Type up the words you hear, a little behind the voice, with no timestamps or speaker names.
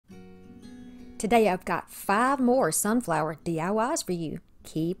Today I've got 5 more sunflower DIYs for you.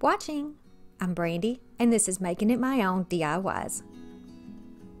 Keep watching. I'm Brandy, and this is Making It My Own DIYs.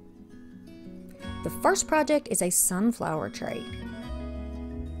 The first project is a sunflower tray.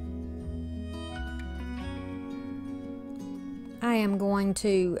 I am going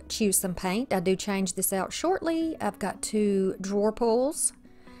to choose some paint. I do change this out shortly. I've got 2 drawer pulls.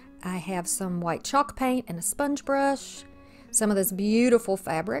 I have some white chalk paint and a sponge brush. Some of this beautiful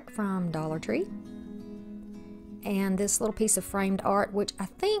fabric from Dollar Tree. And this little piece of framed art, which I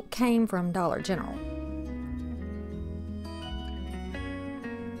think came from Dollar General.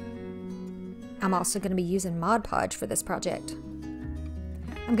 I'm also going to be using Mod Podge for this project.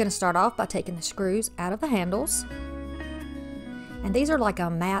 I'm going to start off by taking the screws out of the handles. And these are like a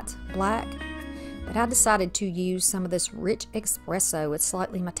matte black, but I decided to use some of this rich espresso. It's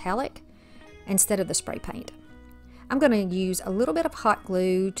slightly metallic instead of the spray paint. I'm going to use a little bit of hot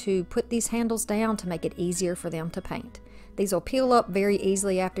glue to put these handles down to make it easier for them to paint. These will peel up very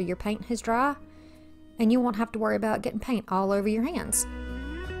easily after your paint is dry, and you won't have to worry about getting paint all over your hands.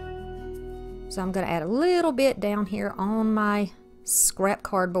 So I'm going to add a little bit down here on my scrap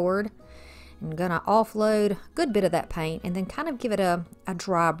cardboard. I'm going to offload a good bit of that paint and then kind of give it a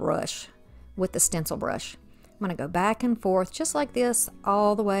dry brush with the stencil brush. I'm going to go back and forth just like this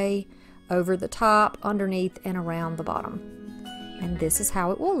all the way over the top, underneath, and around the bottom. And this is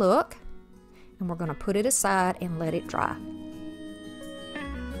how it will look. And we're going to put it aside and let it dry.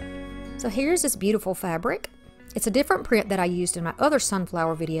 So here's this beautiful fabric. It's a different print that I used in my other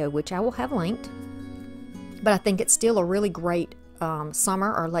sunflower video, which I will have linked. But I think it's still a really great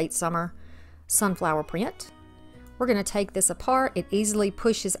summer or late summer sunflower print. We're going to take this apart. It easily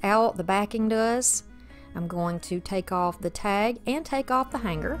pushes out, the backing does. I'm going to take off the tag and take off the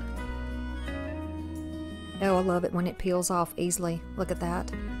hanger. Oh, I love it when it peels off easily. Look at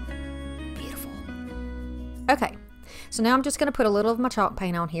that. Beautiful. Okay, so now I'm just going to put a little of my chalk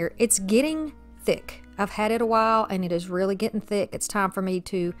paint on here. It's getting thick. I've had it a while and it is really getting thick. It's time for me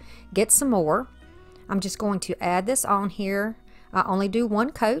to get some more. I'm just going to add this on here. I only do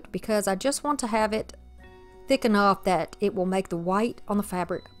 1 coat because I just want to have it thick enough that it will make the white on the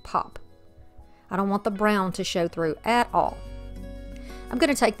fabric pop. I don't want the brown to show through at all. I'm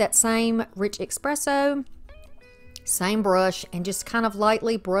going to take that same rich espresso, same brush, and just kind of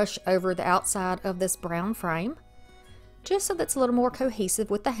lightly brush over the outside of this brown frame, just so that's a little more cohesive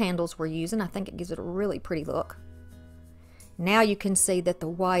with the handles we're using. I think it gives it a really pretty look. Now you can see that the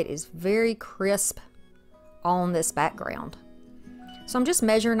white is very crisp on this background. So I'm just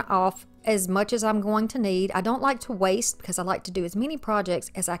measuring off as much as I'm going to need. I don't like to waste because I like to do as many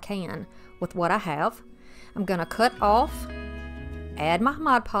projects as I can with what I have. I'm going to cut off, add my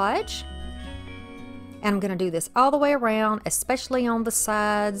Mod Podge, and I'm going to do this all the way around, especially on the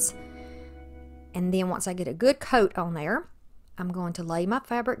sides. And then once I get a good coat on there, I'm going to lay my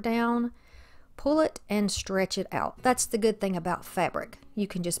fabric down, pull it, and stretch it out. That's the good thing about fabric. You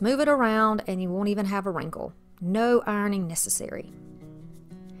can just move it around and you won't even have a wrinkle. No ironing necessary.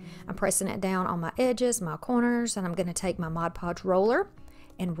 I'm pressing it down on my edges, my corners, and I'm going to take my Mod Podge roller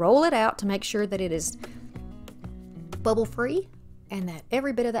and roll it out to make sure that it is bubble free and that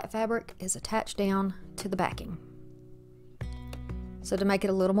every bit of that fabric is attached down to the backing. So to make it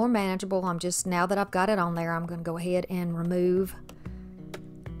a little more manageable, now that I've got it on there, I'm going to go ahead and remove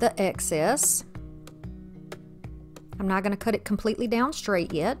the excess. I'm not going to cut it completely down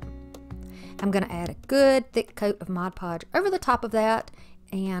straight yet. I'm going to add a good thick coat of Mod Podge over the top of that,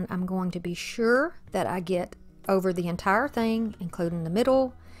 and I'm going to be sure that I get over the entire thing, including the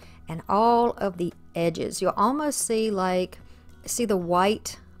middle and all of the edges. You'll almost see the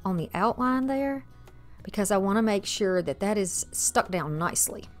white on the outline there, because I want to make sure that that is stuck down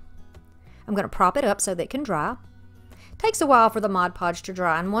nicely. I'm going to prop it up so that it can dry. It takes a while for the Mod Podge to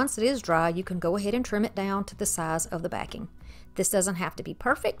dry, and once it is dry, you can go ahead and trim it down to the size of the backing. This doesn't have to be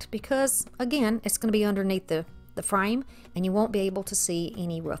perfect because, again, it's going to be underneath the frame and you won't be able to see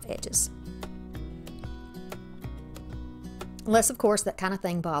any rough edges. Unless, of course, that kind of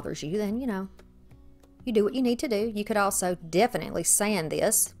thing bothers you, then, you do what you need to do. You could also definitely sand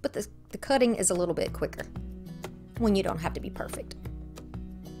this, but the cutting is a little bit quicker when you don't have to be perfect.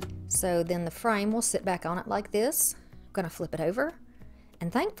 So then the frame will sit back on it like this. I'm going to flip it over,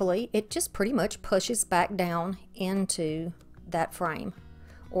 and thankfully it just pretty much pushes back down into that frame,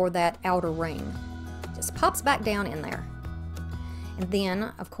 or that outer ring. Just pops back down in there. And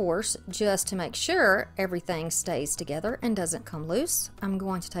then, of course, just to make sure everything stays together and doesn't come loose, I'm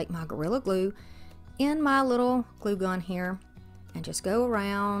going to take my Gorilla Glue in my little glue gun here and just go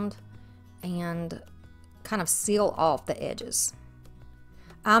around and kind of seal off the edges.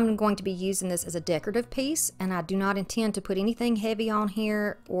 I'm going to be using this as a decorative piece, and I do not intend to put anything heavy on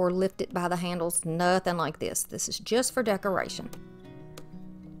here or lift it by the handles, nothing like this. This is just for decoration.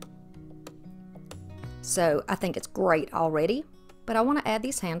 So I think it's great already, but I want to add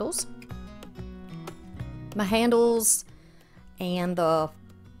these handles. My handles and the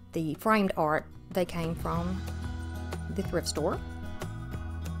framed art, they came from the thrift store.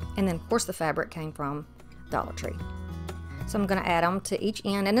 And then of course the fabric came from Dollar Tree. So I'm going to add them to each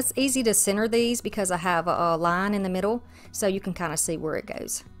end, and it's easy to center these because I have a line in the middle, so you can kind of see where it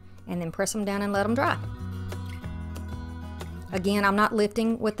goes. And then press them down and let them dry. Again, I'm not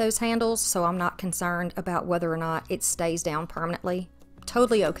lifting with those handles, so I'm not concerned about whether or not it stays down permanently.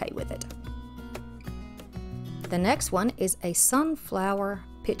 Totally okay with it. The next one is a sunflower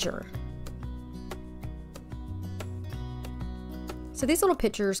pitcher. So these little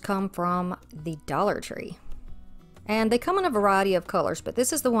pitchers come from the Dollar Tree. And they come in a variety of colors, but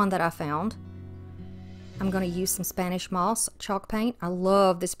this is the one that I found. I'm going to use some Spanish moss chalk paint. I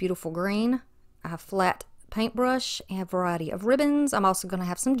love this beautiful green. I have flat paintbrush and a variety of ribbons. I'm also going to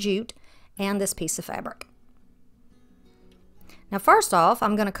have some jute and this piece of fabric. Now first off,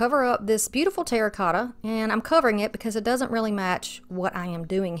 I'm going to cover up this beautiful terracotta, and I'm covering it because it doesn't really match what I am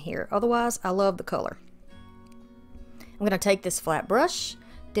doing here. Otherwise, I love the color. I'm going to take this flat brush,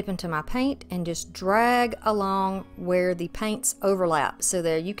 dip into my paint, and just drag along where the paints overlap. So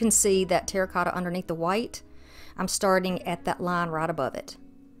there you can see that terracotta underneath the white. I'm starting at that line right above it.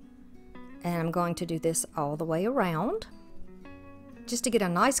 And I'm going to do this all the way around just to get a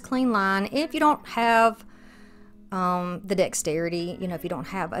nice clean line. If you don't have the dexterity, you know, if you don't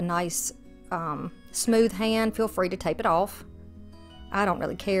have a nice smooth hand, feel free to tape it off. I don't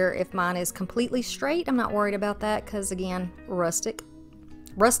really care if mine is completely straight. I'm not worried about that because, again, rustic.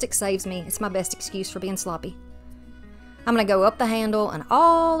 Rustic saves me. It's my best excuse for being sloppy. I'm going to go up the handle and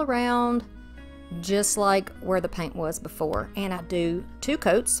all around just like where the paint was before. And I do 2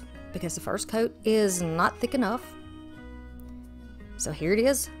 coats because the first coat is not thick enough. So here it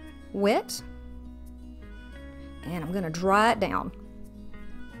is, wet. And I'm going to dry it down.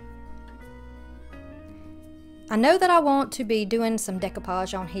 I know that I want to be doing some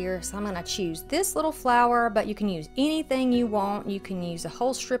decoupage on here, so I'm going to choose this little flower, but you can use anything you want. You can use a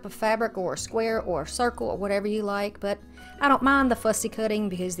whole strip of fabric or a square or a circle or whatever you like, but I don't mind the fussy cutting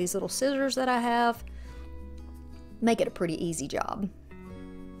because these little scissors that I have make it a pretty easy job.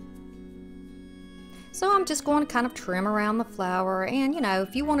 So I'm just going to kind of trim around the flower, and you know,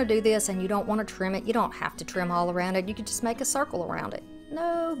 if you want to do this and you don't want to trim it, you don't have to trim all around it. You can just make a circle around it.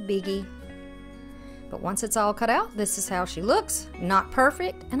 No biggie. But once it's all cut out, this is how she looks. Not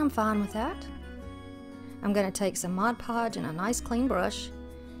perfect, and I'm fine with that. I'm going to take some Mod Podge and a nice clean brush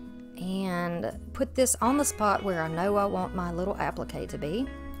and put this on the spot where I know I want my little applique to be,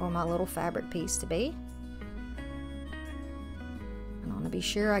 or my little fabric piece to be. I want to be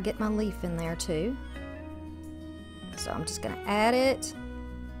sure I get my leaf in there too. So I'm just going to add it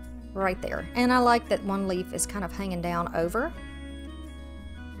right there. And I like that one leaf is kind of hanging down over.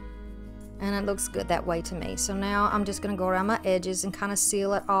 And it looks good that way to me. So now I'm just going to go around my edges and kind of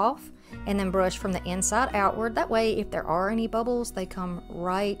seal it off, and then brush from the inside outward. That way, if there are any bubbles, they come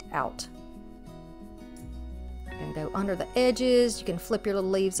right out. And go under the edges. You can flip your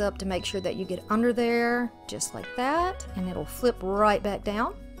little leaves up to make sure that you get under there, just like that, and it'll flip right back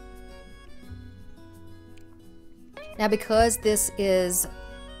down. Now because this is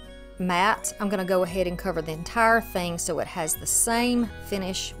matte, I'm going to go ahead and cover the entire thing so it has the same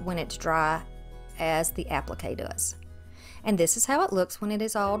finish when it's dry as the applique does. And this is how it looks when it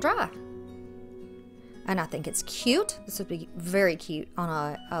is all dry. And I think it's cute. This would be very cute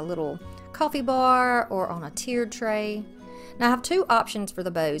on a little coffee bar or on a tiered tray. Now I have 2 options for the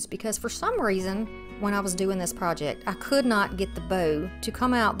bows because for some reason when I was doing this project I could not get the bow to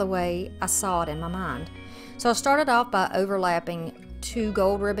come out the way I saw it in my mind. So I started off by overlapping 2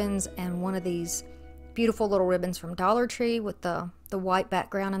 gold ribbons and one of these beautiful little ribbons from Dollar Tree with the white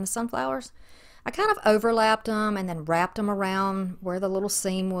background and the sunflowers. I kind of overlapped them and then wrapped them around where the little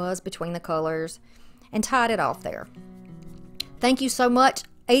seam was between the colors and tied it off there. Thank you so much.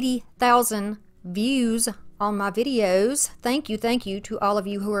 80,000 views on my videos. Thank you to all of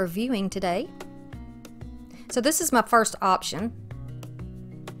you who are viewing today. So this is my first option.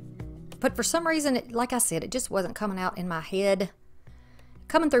 But for some reason, like I said, it just wasn't coming out in my head,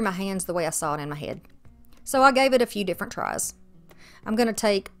 coming through my hands the way I saw it in my head. So I gave it a few different tries. I'm going to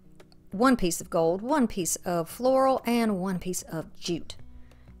take 1 piece of gold, 1 piece of floral, and 1 piece of jute.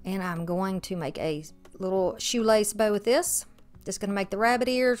 And I'm going to make a little shoelace bow with this. Just going to make the rabbit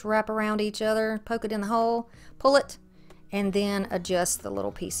ears wrap around each other, poke it in the hole, pull it, and then adjust the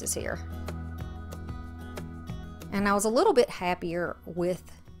little pieces here. And I was a little bit happier with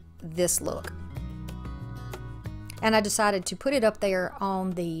this look. And I decided to put it up there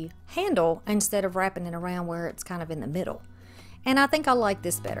on the handle instead of wrapping it around where it's kind of in the middle. And I think I like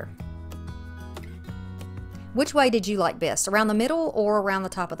this better. Which way did you like best? Around the middle or around the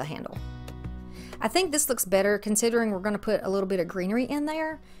top of the handle? I think this looks better considering we're going to put a little bit of greenery in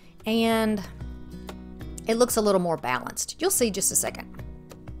there, and it looks a little more balanced. You'll see just a second.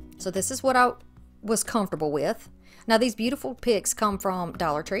 So this is what I was comfortable with. Now these beautiful picks come from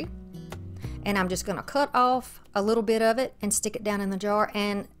Dollar Tree, and I'm just going to cut off a little bit of it and stick it down in the jar,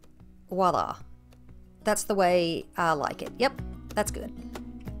 and voila. That's the way I like it. Yep, that's good.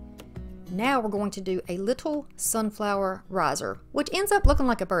 Now we're going to do a little sunflower riser, which ends up looking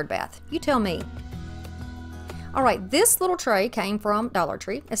like a bird bath. You tell me. All right, this little tray came from Dollar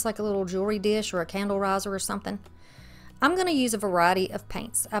Tree. It's like a little jewelry dish or a candle riser or something. I'm going to use a variety of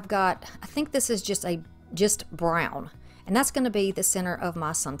paints. I've got, I think this is just brown, and that's going to be the center of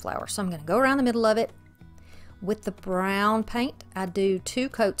my sunflower. So I'm going to go around the middle of it with the brown paint. I do 2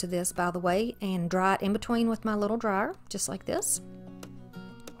 coats of this, by the way, and dry it in between with my little dryer, just like this.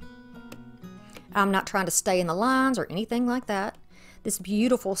 I'm not trying to stay in the lines or anything like that. This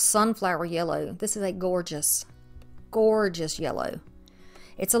beautiful sunflower yellow. This is a gorgeous, gorgeous yellow.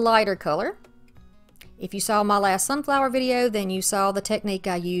 It's a lighter color. If you saw my last sunflower video, then you saw the technique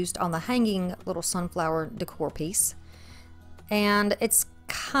I used on the hanging little sunflower decor piece. And it's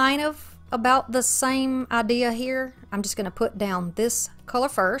kind of about the same idea here. I'm just going to put down this color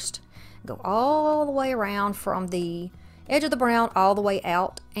first, go all the way around from the edge of the brown all the way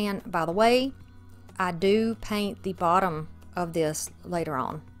out. And by the way, I do paint the bottom of this later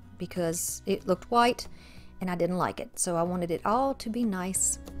on because it looked white and I didn't like it. So I wanted it all to be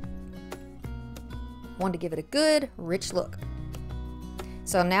nice. Wanted to give it a good, rich look.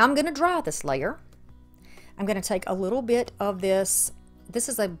 So now I'm going to dry this layer. I'm going to take a little bit of this. This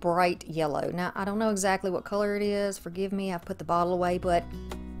is a bright yellow. Now, I don't know exactly what color it is. Forgive me, I put the bottle away, but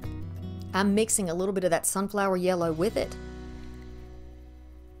I'm mixing a little bit of that sunflower yellow with it.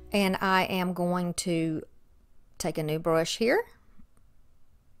 And I am going to take a new brush here,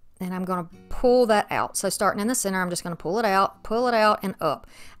 and I'm going to pull that out. So starting in the center, I'm just going to pull it out and up.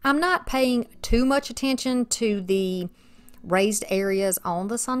 I'm not paying too much attention to the raised areas on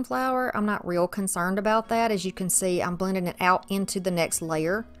the sunflower. I'm not real concerned about that. As you can see, I'm blending it out into the next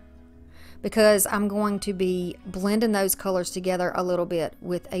layer because I'm going to be blending those colors together a little bit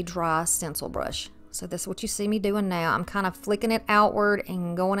with a dry stencil brush. So this is what you see me doing now. I'm kind of flicking it outward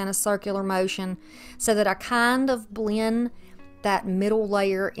and going in a circular motion so that I kind of blend that middle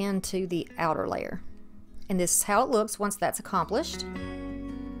layer into the outer layer. And this is how it looks once that's accomplished.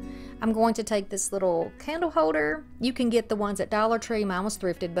 I'm going to take this little candle holder. You can get the ones at Dollar Tree. Mine was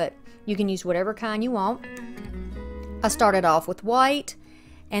thrifted, but you can use whatever kind you want. I started off with white,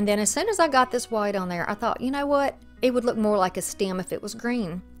 and then as soon as I got this white on there, I thought, you know what? It would look more like a stem if it was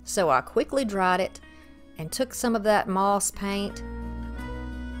green. So I quickly dried it and took some of that moss paint,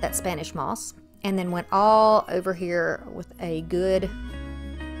 that Spanish moss, and then went all over here with a good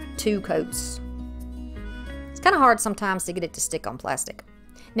 2 coats. It's kind of hard sometimes to get it to stick on plastic.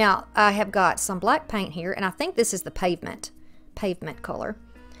 Now I have got some black paint here, and I think this is the pavement color.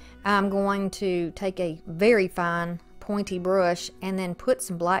 I'm going to take a very fine pointy brush and then put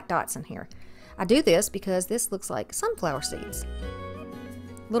some black dots in here. I do this because this looks like sunflower seeds.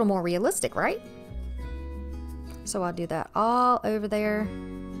 A little more realistic, right? So I'll do that all over there.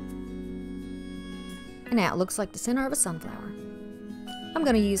 And now it looks like the center of a sunflower. I'm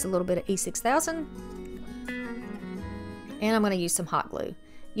going to use a little bit of E6000, and I'm going to use some hot glue.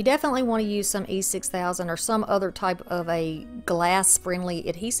 You definitely want to use some E6000 or some other type of a glass-friendly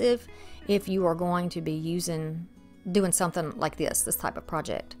adhesive if you are going to be doing something like this type of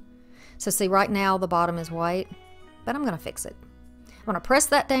project. So see, right now the bottom is white, but I'm going to fix it. I'm going to press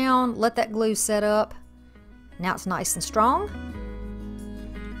that down, let that glue set up. Now it's nice and strong.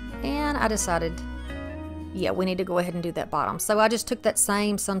 And I decided, yeah, we need to go ahead and do that bottom. So I just took that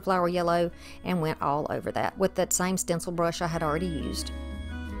same sunflower yellow and went all over that with that same stencil brush I had already used.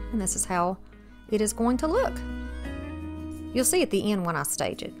 And this is how it is going to look. You'll see at the end when I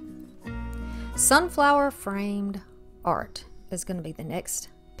stage it. Sunflower framed art is going to be the next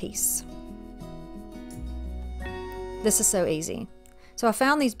piece. This is so easy. So I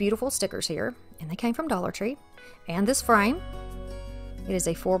found these beautiful stickers here, and they came from Dollar Tree. And this frame, it is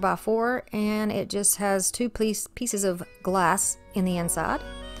a 4x4, and it just has 2 pieces of glass in the inside.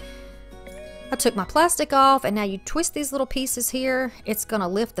 I took my plastic off, and now you twist these little pieces here. It's going to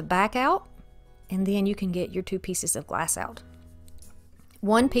lift the back out, and then you can get your 2 pieces of glass out.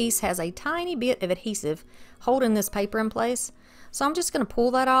 One piece has a tiny bit of adhesive holding this paper in place, so I'm just going to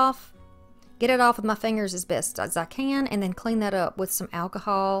pull that off, get it off with my fingers as best as I can, and then clean that up with some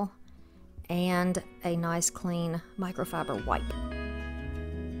alcohol and a nice clean microfiber wipe.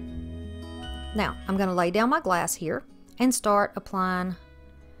 Now I'm going to lay down my glass here and start applying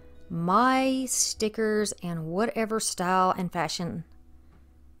my stickers in whatever style and fashion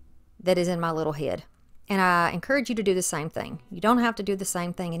that is in my little head. And I encourage you to do the same thing. You don't have to do the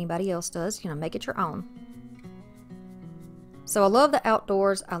same thing anybody else does. You know, make it your own. So I love the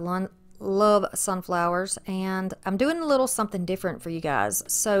outdoors. I love sunflowers, and I'm doing a little something different for you guys.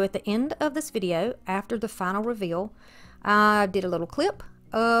 So at the end of this video, after the final reveal, I did a little clip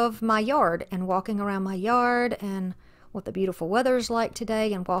of my yard and walking around my yard and what the beautiful weather is like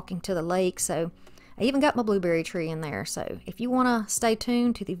today and walking to the lake. So I even got my blueberry tree in there. So if you want to stay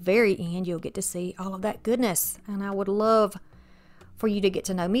tuned to the very end, you'll get to see all of that goodness. And I would love for you to get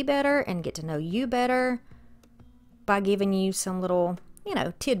to know me better and get to know you better by giving you some little, you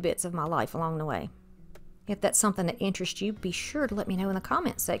know, tidbits of my life along the way. If that's something that interests you, be sure to let me know in the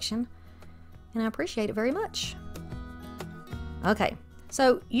comment section. And I appreciate it very much. Okay,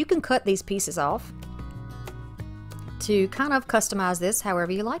 so you can cut these pieces off to kind of customize this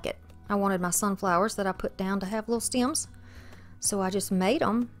however you like it. I wanted my sunflowers that I put down to have little stems, so I just made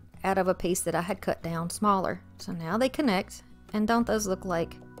them out of a piece that I had cut down smaller. So now they connect, and don't those look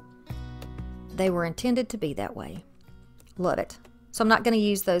like they were intended to be that way? Love it. So I'm not going to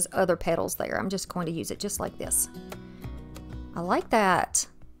use those other petals there. I'm just going to use it just like this. I like that.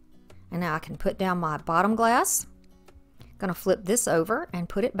 And now I can put down my bottom glass. Going to flip this over and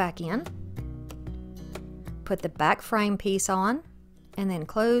put it back in. Put the back frame piece on, and then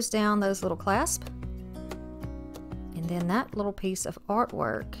close down those little clasps, and then that little piece of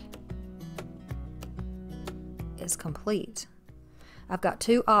artwork is complete. I've got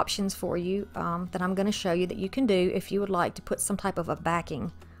 2 options for you that I'm going to show you that you can do if you would like to put some type of a backing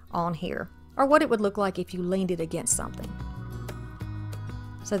on here, or what it would look like if you leaned it against something.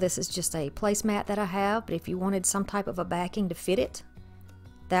 So this is just a placemat that I have, but if you wanted some type of a backing to fit it,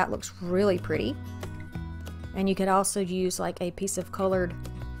 that looks really pretty. And you could also use like a piece of colored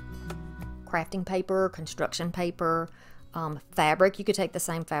crafting paper, construction paper, fabric. You could take the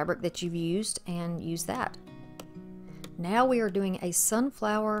same fabric that you've used and use that. Now we are doing a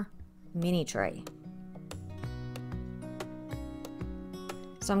sunflower mini tray.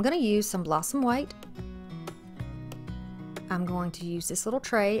 So I'm going to use some Blossom White. I'm going to use this little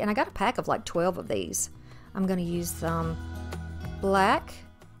tray, and I got a pack of like 12 of these. I'm going to use some black,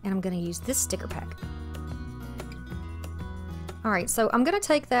 and I'm going to use this sticker pack. Alright, so I'm going to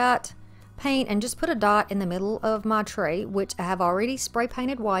take that paint and just put a dot in the middle of my tray, which I have already spray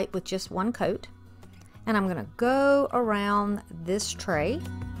painted white with just 1 coat. And I'm going to go around this tray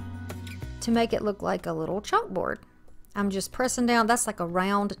to make it look like a little chalkboard. I'm just pressing down, that's like a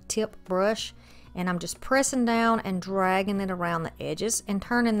round tip brush, and I'm just pressing down and dragging it around the edges and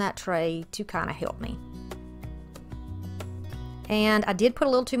turning that tray to kind of help me. And I did put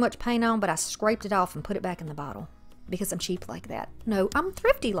a little too much paint on, but I scraped it off and put it back in the bottle. Because I'm cheap like that. No, I'm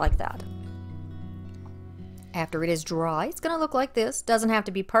thrifty like that. After it is dry, it's going to look like this. Doesn't have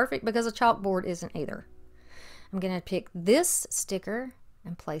to be perfect because a chalkboard isn't either. I'm going to pick this sticker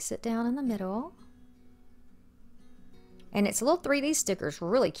and place it down in the middle. And it's a little 3D sticker. It's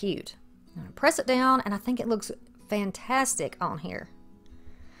really cute. I'm going to press it down, and I think it looks fantastic on here.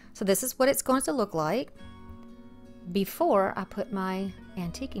 So this is what it's going to look like before I put my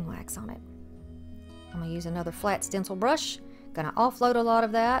antiquing wax on it. I'm going to use another flat stencil brush, going to offload a lot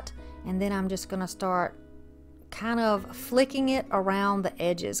of that, and then I'm just going to start kind of flicking it around the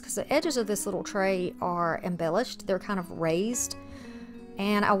edges, because the edges of this little tray are embellished. They're kind of raised,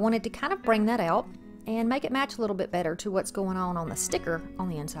 and I wanted to kind of bring that out and make it match a little bit better to what's going on the sticker on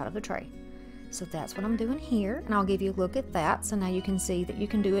the inside of the tray. So that's what I'm doing here, and I'll give you a look at that so now you can see that you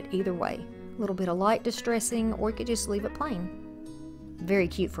can do it either way. A little bit of light distressing, or you could just leave it plain. Very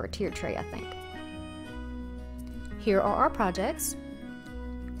cute for a tiered tray, I think. Here are our projects.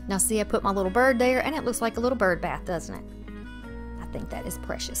 Now see, I put my little bird there, and it looks like a little bird bath, doesn't it? I think that is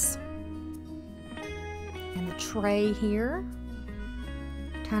precious. And the tray here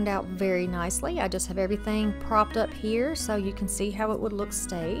turned out very nicely. I just have everything propped up here so you can see how it would look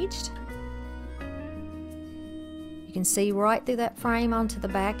staged. You can see right through that frame onto the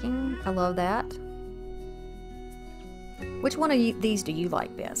backing. I love that. Which one of these do you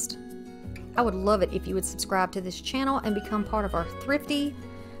like best? I would love it if you would subscribe to this channel and become part of our thrifty,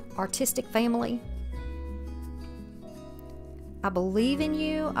 artistic family. I believe in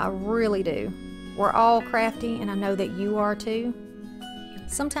you, I really do. We're all crafty, and I know that you are too.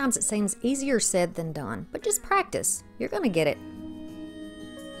 Sometimes it seems easier said than done, but just practice. You're gonna get it.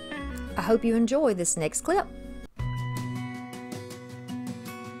 I hope you enjoy this next clip.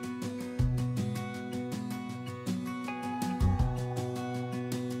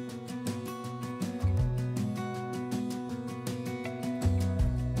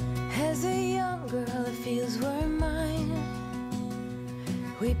 As a young girl, the fields were mine.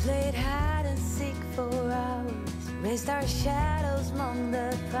 We played hide and seek for hours, raised our shadows among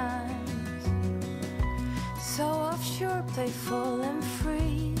the pines. So offshore, playful and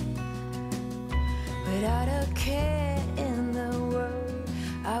free, without a care in the world.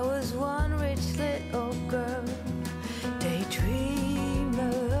 I was one rich little girl,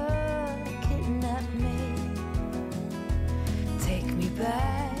 daydreamer, kidnap me, take me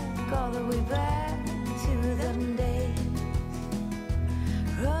back, all the way back to them days,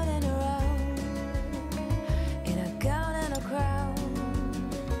 running around in a gown and a crown,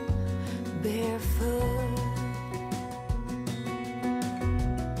 barefoot.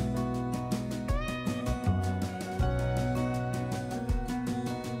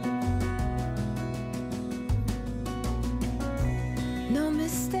 No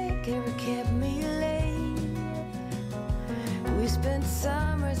mistake ever kept me late. We spent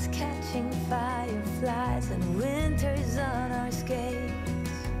summers catching fireflies and winters on our skates.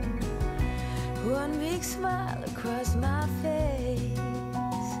 One big smile across my face.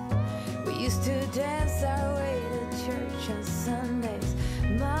 We used to dance our way to church on Sundays.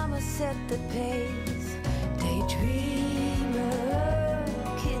 Mama set the pace. Daydreamer.